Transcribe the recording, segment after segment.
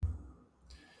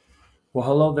Well,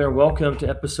 hello there. Welcome to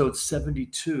episode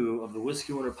 72 of the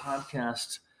Whiskey Order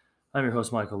Podcast. I'm your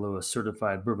host, Michael Lewis,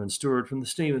 certified bourbon steward from the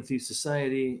Stephen Thief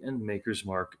Society and Maker's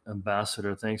Mark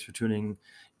ambassador. Thanks for tuning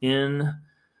in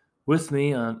with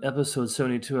me on episode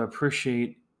 72. I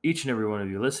appreciate each and every one of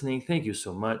you listening. Thank you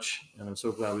so much. And I'm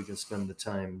so glad we can spend the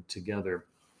time together.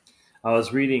 I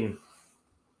was reading,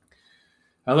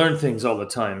 I learn things all the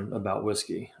time about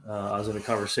whiskey. I was in a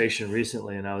conversation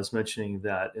recently and I was mentioning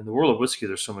that in the world of whiskey,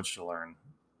 there's so much to learn.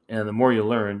 And the more you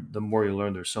learn,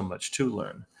 there's so much to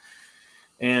learn.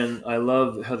 And I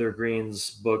love Heather Green's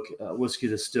book, Whiskey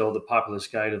Distilled, The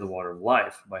Popularist Guide to the Water of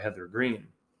Life by Heather Green.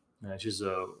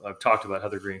 I've talked about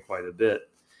Heather Green quite a bit.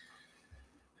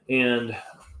 And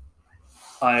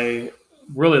I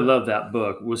really love that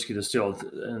book, Whiskey Distilled.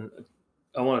 And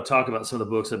I want to talk about some of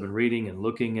the books I've been reading and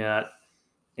looking at.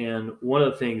 And one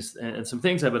of the things, and some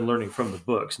things I've been learning from the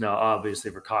books. Now, obviously,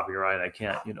 for copyright, I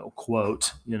can't,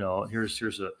 quote,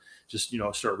 here's a, just,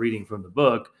 start reading from the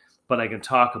book. But I can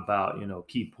talk about,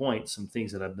 key points, some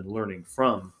things that I've been learning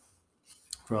from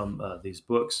these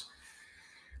books.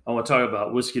 I want to talk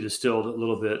about Whiskey Distilled a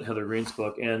little bit, Heather Green's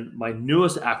book, and my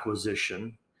newest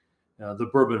acquisition, the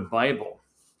Bourbon Bible.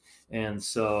 And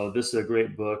so this is a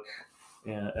great book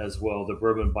as well, the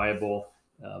Bourbon Bible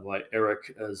by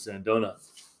Eric Zandona.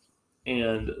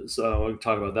 And so I want to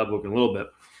talk about that book in a little bit.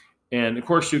 And of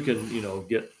course, you can,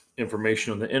 get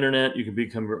information on the internet. You can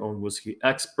become your own whiskey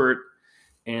expert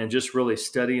and just really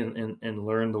study and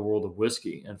learn the world of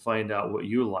whiskey and find out what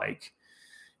you like.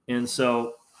 And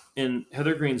so in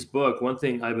Heather Green's book, one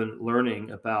thing I've been learning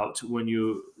about when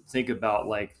you think about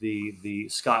like the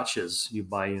scotches you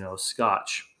buy,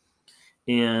 scotch.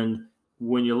 And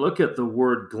when you look at the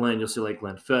word Glen, you'll see like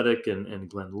Glenfiddich and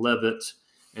Glenlivet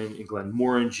and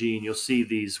Glenmorangie, and you'll see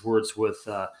these words with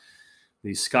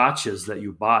these scotches that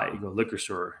you buy. You go to the liquor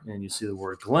store and you see the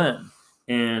word Glen,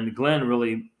 and Glen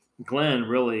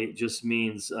really just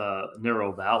means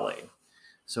narrow valley.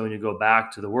 So when you go back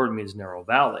to the word, it means narrow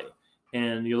valley,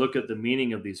 and you look at the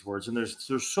meaning of these words, and there's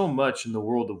so much in the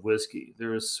world of whiskey.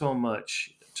 There is so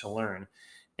much to learn.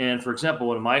 And for example,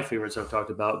 one of my favorites I've talked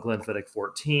about, Glenfiddich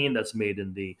 14, that's made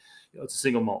in it's a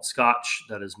single malt Scotch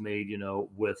that is made,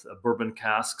 with bourbon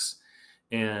casks.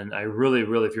 And I really,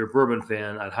 if you're a bourbon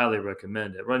fan, I'd highly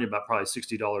recommend it. Running about probably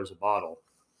 $60 a bottle.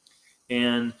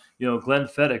 And,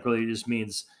 Glenfiddich really just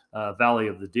means Valley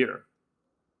of the Deer.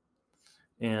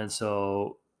 And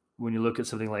so when you look at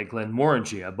something like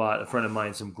Glenmorangie, I bought a friend of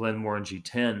mine some Glenmorangie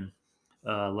 10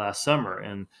 last summer.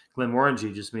 And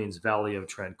Glenmorangie just means Valley of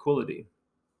Tranquility.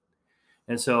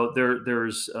 And so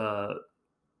there's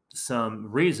some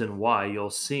reason why you'll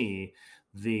see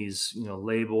these,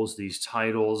 labels, these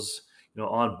titles,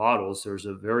 on bottles. There's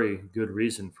a very good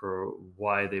reason for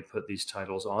why they put these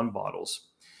titles on bottles.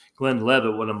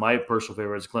 Glenlivet, one of my personal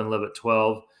favorites, Glenlivet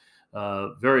 12,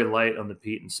 very light on the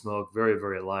peat and smoke, very,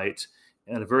 very light,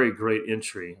 and a very great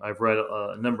entry. I've read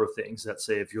a number of things that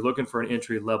say if you're looking for an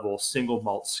entry-level single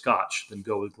malt Scotch, then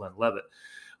go with Glenlivet.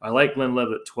 I like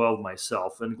Glenlivet 12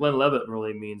 myself, and Glenlivet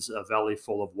really means a valley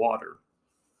full of water.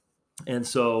 And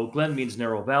so Glen means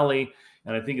narrow valley,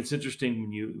 and I think it's interesting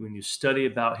when you study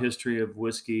about history of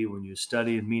whiskey, when you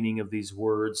study the meaning of these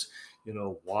words,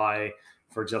 why,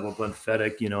 for example,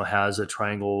 Glenfiddich, has a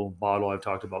triangle bottle I've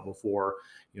talked about before,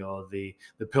 the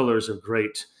pillars of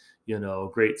great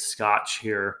Scotch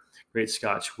here, great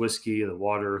Scotch whiskey, the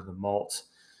water, the malt,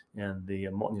 and the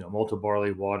malted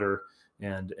barley, water,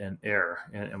 and air,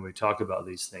 and we talk about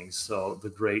these things. So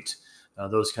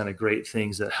those kind of great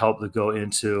things that help to go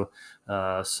into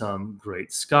some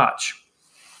great Scotch.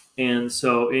 And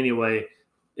so anyway,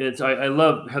 I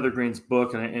love Heather Green's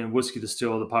book and Whiskey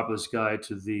Distilled, The Popularist Guide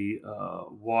to the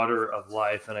Water of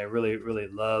Life, and I really, really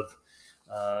love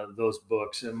those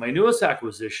books. And my newest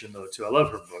acquisition, though, too, I love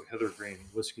her book, Heather Green,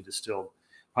 Whiskey Distilled,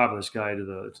 Popularist Guide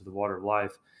to the Water of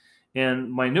Life.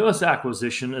 And my newest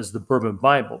acquisition is the Bourbon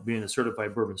Bible. Being a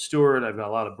certified bourbon steward, I've got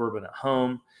a lot of bourbon at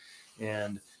home.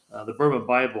 And the Bourbon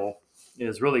Bible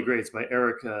is really great. It's by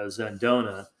Eric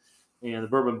Zandona. And the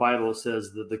Bourbon Bible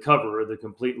says that the cover, the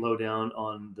complete lowdown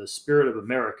on the spirit of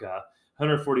America,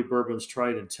 140 bourbons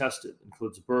tried and tested,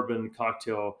 includes bourbon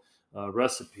cocktail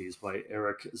recipes by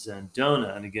Eric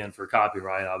Zandona. And again, for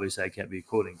copyright, obviously I can't be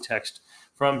quoting text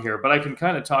from here, but I can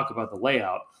kind of talk about the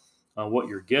layout, what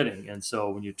you're getting. And so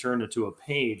when you turn it to a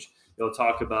page, it'll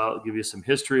talk about, give you some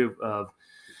history of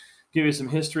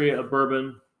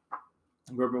bourbon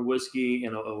whiskey,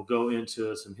 and it will go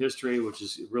into some history, which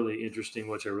is really interesting,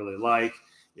 which I really like.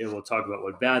 It will talk about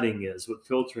what batting is, what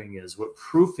filtering is, what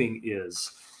proofing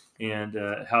is, and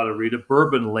how to read a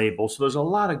bourbon label. So there's a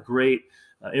lot of great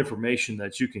information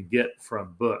that you can get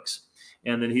from books.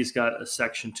 And then he's got a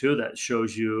section too that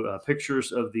shows you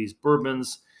pictures of these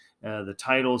bourbons, the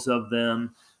titles of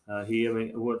them.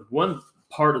 One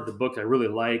part of the book I really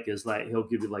like is like he'll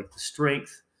give you like the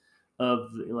strength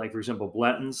of, like, for example,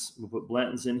 Blanton's. We'll put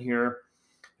Blanton's in here.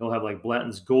 He'll have like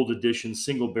Blanton's Gold Edition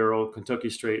single barrel Kentucky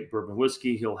Straight bourbon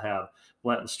whiskey. He'll have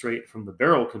Blanton Straight from the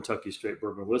barrel Kentucky Straight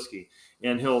bourbon whiskey.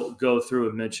 And he'll go through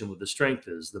and mention what the strength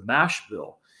is, the mash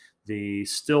bill, the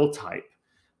still type,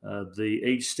 the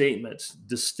age statement,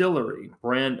 distillery,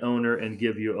 brand owner, and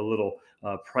give you a little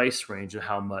price range of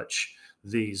how much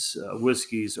these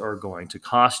whiskeys are going to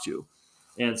cost you.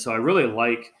 And so I really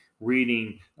like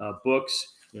reading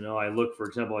books. I look, for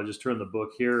example, I just turned the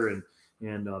book here, and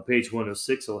page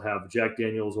 106 will have Jack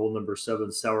Daniel's Old Number 7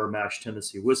 Sour Mash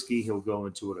Tennessee Whiskey. He'll go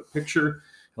into it a picture.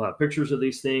 He'll have pictures of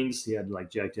these things. He had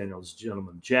like Jack Daniel's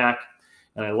Gentleman Jack.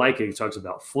 And I like it. He talks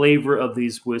about flavor of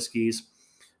these whiskeys.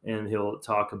 And he'll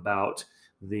talk about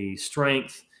the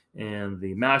strength and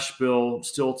the mash bill,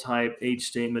 still type, age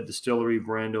statement, distillery,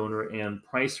 brand owner, and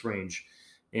price range.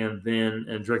 And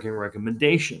drinking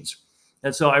recommendations.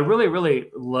 And so I really, really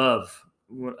love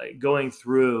going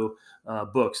through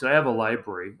books. And I have a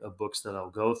library of books that I'll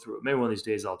go through. Maybe one of these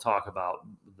days I'll talk about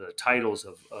the titles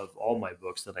of all my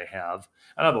books that I have.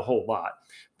 I have a whole lot,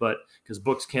 but because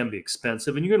books can be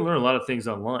expensive, and you can learn a lot of things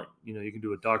online. You can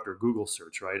do a Dr. Google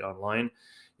search right online,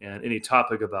 and any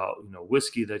topic about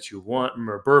whiskey that you want,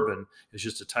 or bourbon is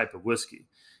just a type of whiskey.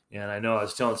 And I know I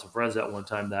was telling some friends at one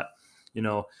time that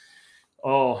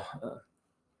all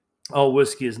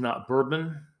whiskey is not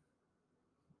bourbon,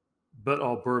 but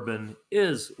all bourbon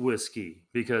is whiskey,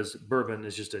 because bourbon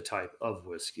is just a type of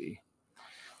whiskey.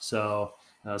 So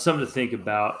something to think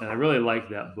about. And I really like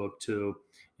that book too.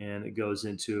 And it goes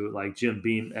into like Jim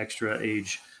Beam Extra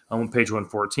Age. On page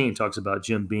 114 talks about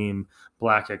Jim Beam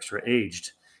Black Extra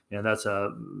Aged. And that's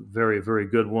a very, very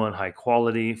good one, high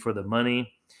quality for the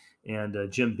money. And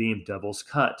Jim Beam Devil's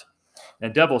Cut.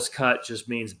 And Devil's Cut just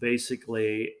means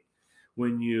basically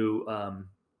when you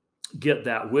get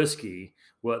that whiskey,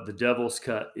 what the Devil's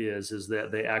Cut is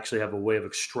that they actually have a way of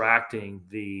extracting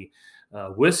the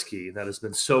whiskey that has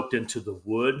been soaked into the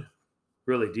wood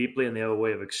really deeply, and they have a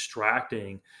way of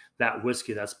extracting that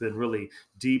whiskey that's been really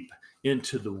deep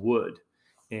into the wood,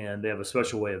 and they have a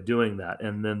special way of doing that.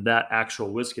 And then that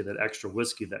actual whiskey, that extra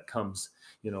whiskey that comes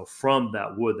from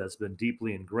that wood that's been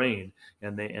deeply ingrained,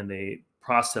 and they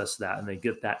process that and they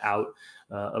get that out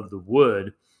of the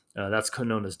wood, that's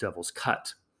known as Devil's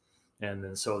Cut. And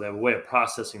then so they have a way of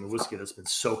processing the whiskey that's been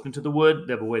soaked into the wood.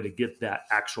 They have a way to get that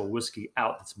actual whiskey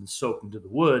out that's been soaked into the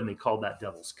wood, and they call that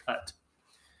Devil's Cut.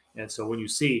 And so when you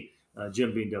see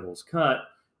Jim Beam Devil's Cut,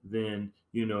 then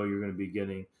you're going to be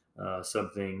getting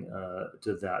something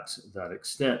to that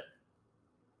extent.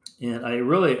 And I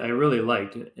really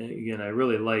liked it. Again, I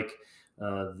really like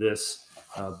this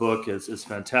book. It's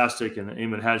fantastic, and it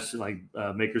even has like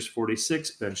Maker's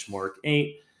 46, Benchmark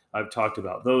 8. I've talked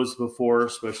about those before,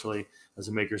 especially as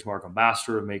a Maker's Mark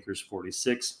ambassador of Maker's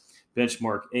 46.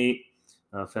 Benchmark 8,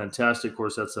 fantastic. Of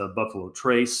course, that's a Buffalo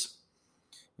Trace.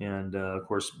 And, of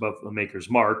course, Maker's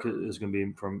Mark is going to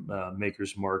be from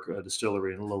Maker's Mark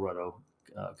Distillery in Loretto,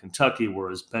 Kentucky,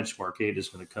 whereas Benchmark 8 is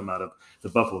going to come out of the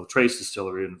Buffalo Trace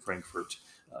Distillery in Frankfort,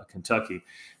 Kentucky.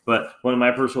 But one of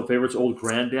my personal favorites, Old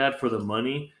Grandad for the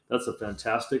Money. That's a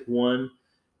fantastic one.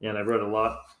 And I've read a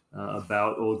lot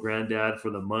about Old Grandad for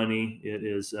the Money. It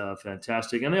is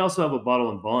fantastic. And they also have a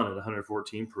bottle and bond at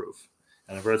 114 proof.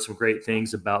 And I've read some great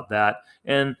things about that.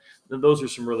 And those are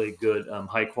some really good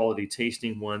high quality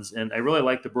tasting ones. And I really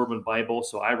like the Bourbon Bible.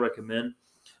 So I recommend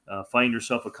find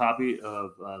yourself a copy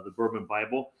of the Bourbon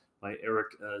Bible by Eric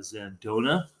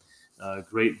Zandona.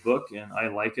 Great book. And I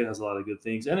like it. It has a lot of good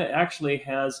things. And it actually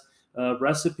has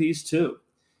recipes too.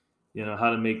 How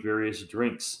to make various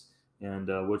drinks.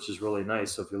 And which is really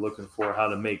nice. So if you're looking for how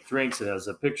to make drinks, it has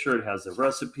a picture, it has the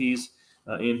recipes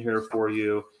in here for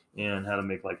you, and how to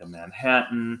make like a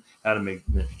Manhattan, how to make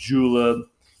julep,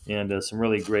 and some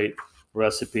really great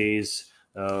recipes,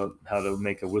 how to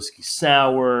make a whiskey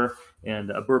sour,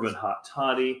 and a bourbon hot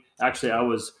toddy. Actually, I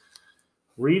was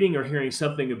reading or hearing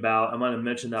something about, I might have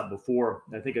mentioned that before,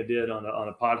 I think I did on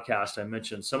a podcast, I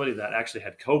mentioned somebody that actually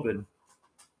had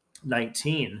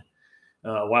COVID-19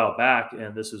 a while back,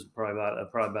 and this is probably a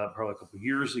couple of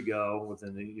years ago,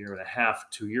 within a year and a half,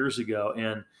 2 years ago,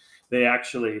 and they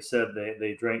actually said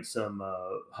they drank some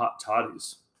hot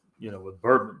toddies, with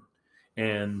bourbon,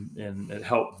 and it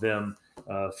helped them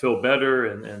feel better,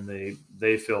 and they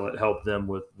feel it helped them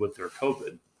with their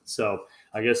COVID. So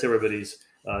I guess everybody's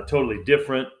totally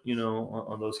different,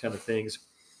 on those kind of things.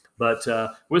 But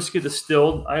Whiskey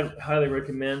Distilled, I highly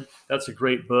recommend. That's a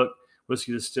great book.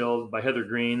 Whiskey Distilled by Heather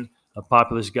Green, A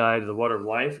Populist Guide to the Water of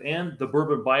Life, and the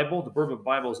Bourbon Bible. The Bourbon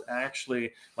Bible is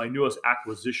actually my newest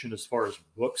acquisition as far as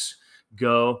books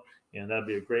go, and that'd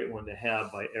be a great one to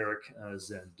have by Eric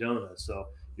Zandona. So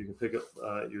you can pick up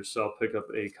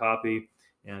a copy,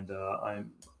 and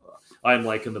I'm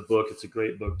liking the book. It's a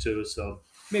great book too. So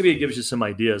maybe it gives you some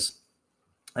ideas.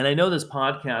 And I know this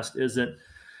podcast isn't,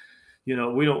 I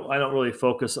don't really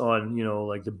focus on,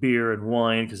 like the beer and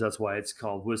wine, because that's why it's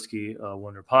called Whiskey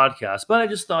Wonder Podcast. But I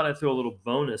just thought I'd throw a little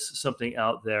bonus, something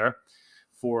out there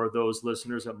for those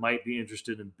listeners that might be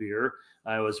interested in beer.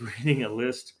 I was reading a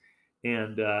list,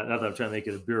 and not that I'm trying to make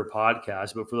it a beer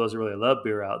podcast, but for those that really love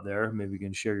beer out there, maybe you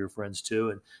can share your friends too.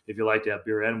 And if you like to have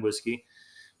beer and whiskey,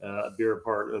 beer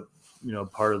part of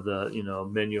the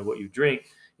menu of what you drink.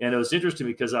 And it was interesting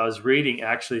because I was reading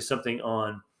actually something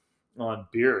on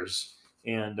beers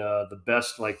and the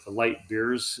best, like the light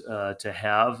beers to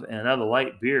have. And out of the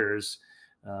light beers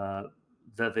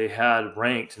that they had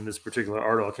ranked in this particular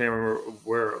article, I can't remember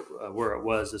where it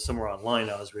was. It's somewhere online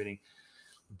I was reading.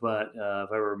 But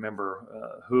if I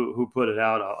remember who put it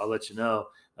out, I'll let you know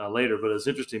later. But it was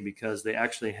interesting because they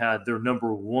actually had their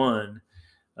number one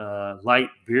light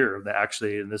beer that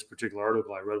actually in this particular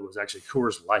article I read was actually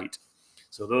Coors Light.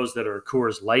 So those that are a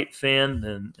Coors Light fan,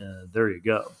 then there you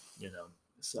go.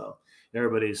 So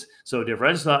everybody's so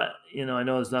different. I just thought, I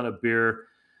know it's not a beer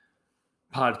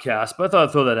podcast, but I thought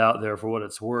I'd throw that out there for what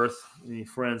it's worth. Any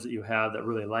friends that you have that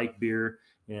really like beer,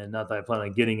 and not that I plan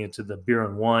on getting into the beer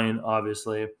and wine,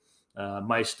 obviously.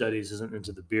 My studies isn't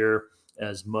into the beer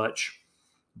as much,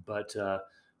 but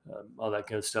all that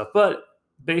kind of stuff. But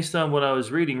based on what I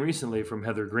was reading recently from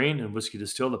Heather Green and Whiskey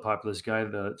Distilled, The Populist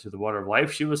Guide to the Water of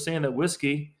Life, she was saying that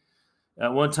whiskey,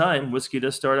 at one time, whiskey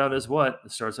does start out as what?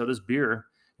 It starts out as beer,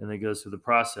 and then goes through the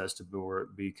process to where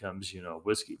it becomes,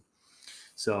 whiskey.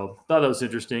 So thought that was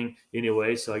interesting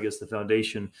anyway. So I guess the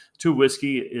foundation to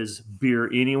whiskey is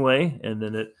beer anyway, and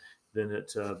then it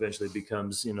eventually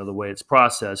becomes, the way it's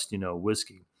processed,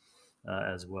 whiskey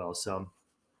as well. So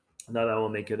not that I will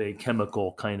make it a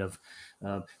chemical kind of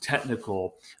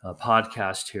technical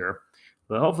podcast here,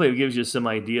 but hopefully it gives you some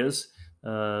ideas.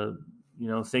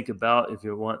 Think about if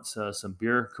you want some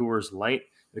beer, Coors Light.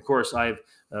 Of course, I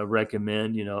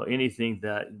recommend anything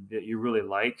that you really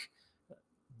like.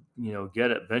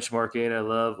 Get it. Benchmark 8, I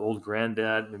love. Old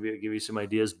Granddad. Maybe it'll give you some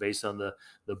ideas based on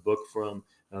the book from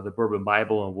the Bourbon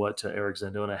Bible and what Eric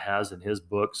Zandona has in his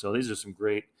book. So these are some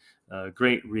great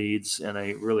reads, and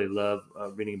I really love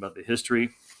reading about the history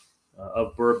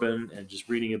of bourbon and just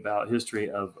reading about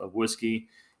history of whiskey.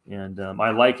 And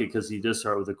I like it because he does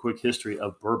start with a quick history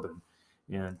of bourbon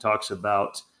and talks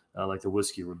about like the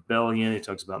Whiskey Rebellion. He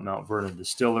talks about Mount Vernon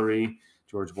Distillery,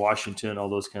 George Washington, all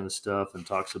those kind of stuff, and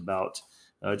talks about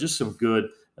just some good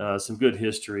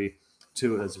history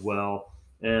to it as well.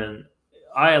 And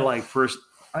I've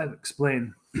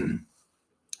explained,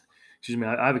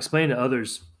 I've explained to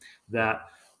others that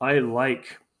I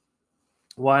like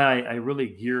why I really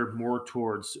gear more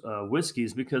towards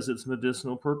whiskeys because it's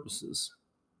medicinal purposes.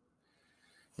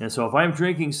 And so if I'm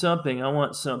drinking something, I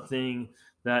want something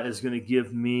that is going to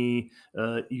give me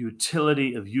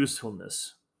utility of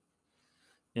usefulness.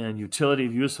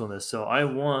 So I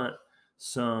want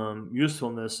some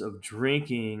usefulness of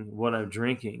drinking what I'm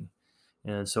drinking.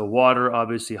 And so water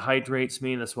obviously hydrates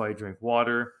me. That's why I drink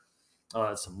water.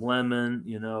 Some lemon,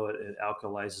 it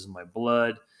alkalizes my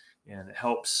blood and it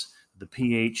helps the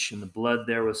pH in the blood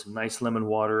there with some nice lemon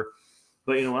water.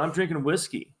 But, when I'm drinking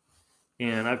whiskey,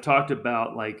 and I've talked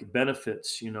about like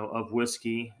benefits, of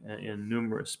whiskey in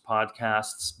numerous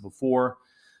podcasts before,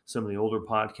 some of the older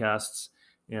podcasts,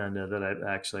 and that I've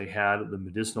actually had the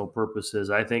medicinal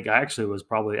purposes. I think I actually was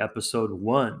probably episode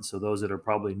 1. So those that are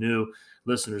probably new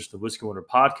listeners to the Whiskey Wonder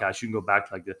podcast, you can go back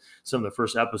to like some of the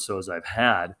first episodes I've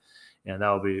had, and that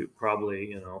will be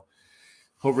probably,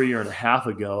 over a year and a half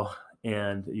ago.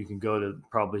 And you can go to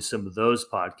probably some of those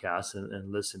podcasts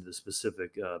and listen to the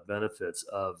specific benefits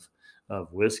of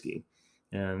whiskey.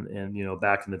 And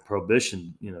back in the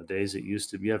Prohibition days, it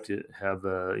used to be you have to have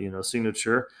a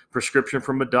signature prescription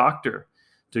from a doctor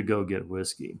to go get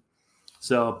whiskey.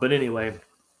 So, but anyway,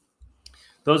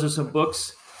 those are some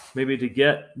books maybe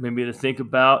to think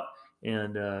about,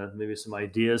 and maybe some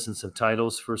ideas and some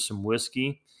titles for some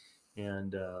whiskey.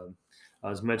 And I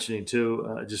was mentioning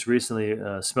too, just recently,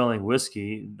 smelling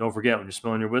whiskey. Don't forget, when you're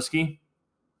smelling your whiskey,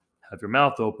 have your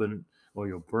mouth open or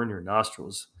you'll burn your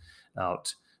nostrils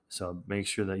out. So make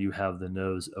sure that you have the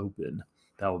nose open.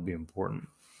 That will be important.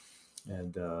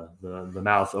 and the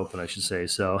mouth open, I should say.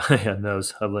 So yeah,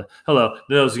 nose. Hello, the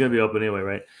nose is going to be open anyway,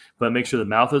 right? But make sure the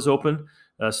mouth is open,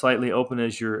 slightly open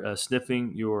as you're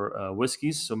sniffing your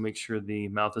whiskeys. So make sure the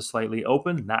mouth is slightly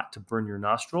open, not to burn your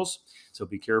nostrils. So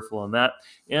be careful on that.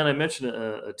 And I mentioned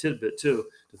a tidbit too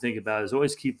to think about is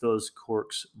always keep those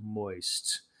corks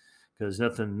moist, because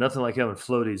nothing like having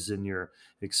floaties in your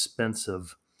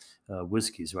expensive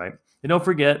whiskeys, right? And don't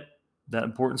forget that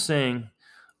important saying: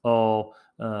 all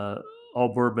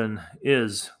all bourbon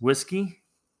is whiskey,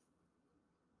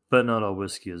 but not all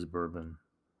whiskey is bourbon,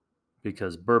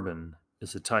 because bourbon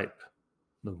is a type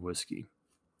of whiskey.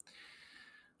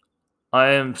 I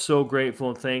am so grateful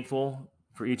and thankful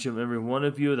for each and every one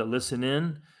of you that listen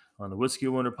in on the Whiskey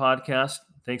Wonder podcast.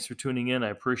 Thanks for tuning in. I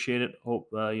appreciate it. Hope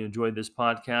you enjoyed this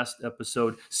podcast,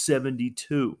 episode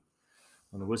 72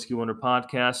 on the Whiskey Wonder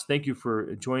podcast. Thank you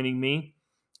for joining me.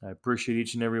 I appreciate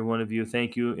each and every one of you.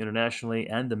 Thank you internationally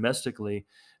and domestically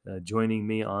joining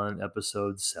me on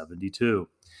episode 72.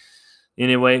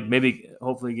 Anyway, maybe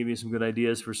hopefully give you some good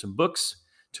ideas for some books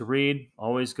to read.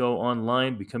 Always go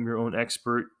online, become your own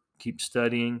expert, keep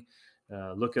studying.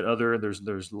 Look at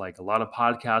there's like a lot of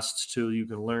podcasts too you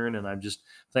can learn, and I'm just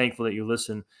thankful that you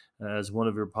listen as one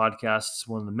of your podcasts,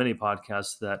 one of the many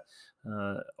podcasts that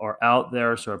are out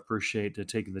there. So I appreciate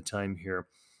taking the time here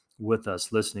with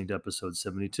us listening to episode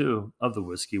 72 of the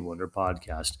Whiskey Wonder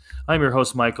podcast. I'm your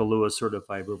host, Michael Lewis,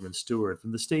 certified bourbon steward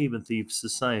from the Stave & Thief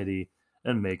Society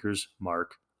and Maker's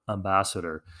Mark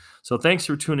Ambassador. So thanks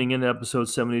for tuning in to episode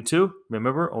 72.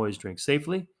 Remember, always drink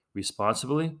safely,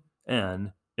 responsibly,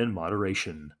 and in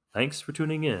moderation. Thanks for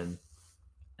tuning in,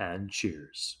 and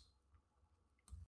cheers.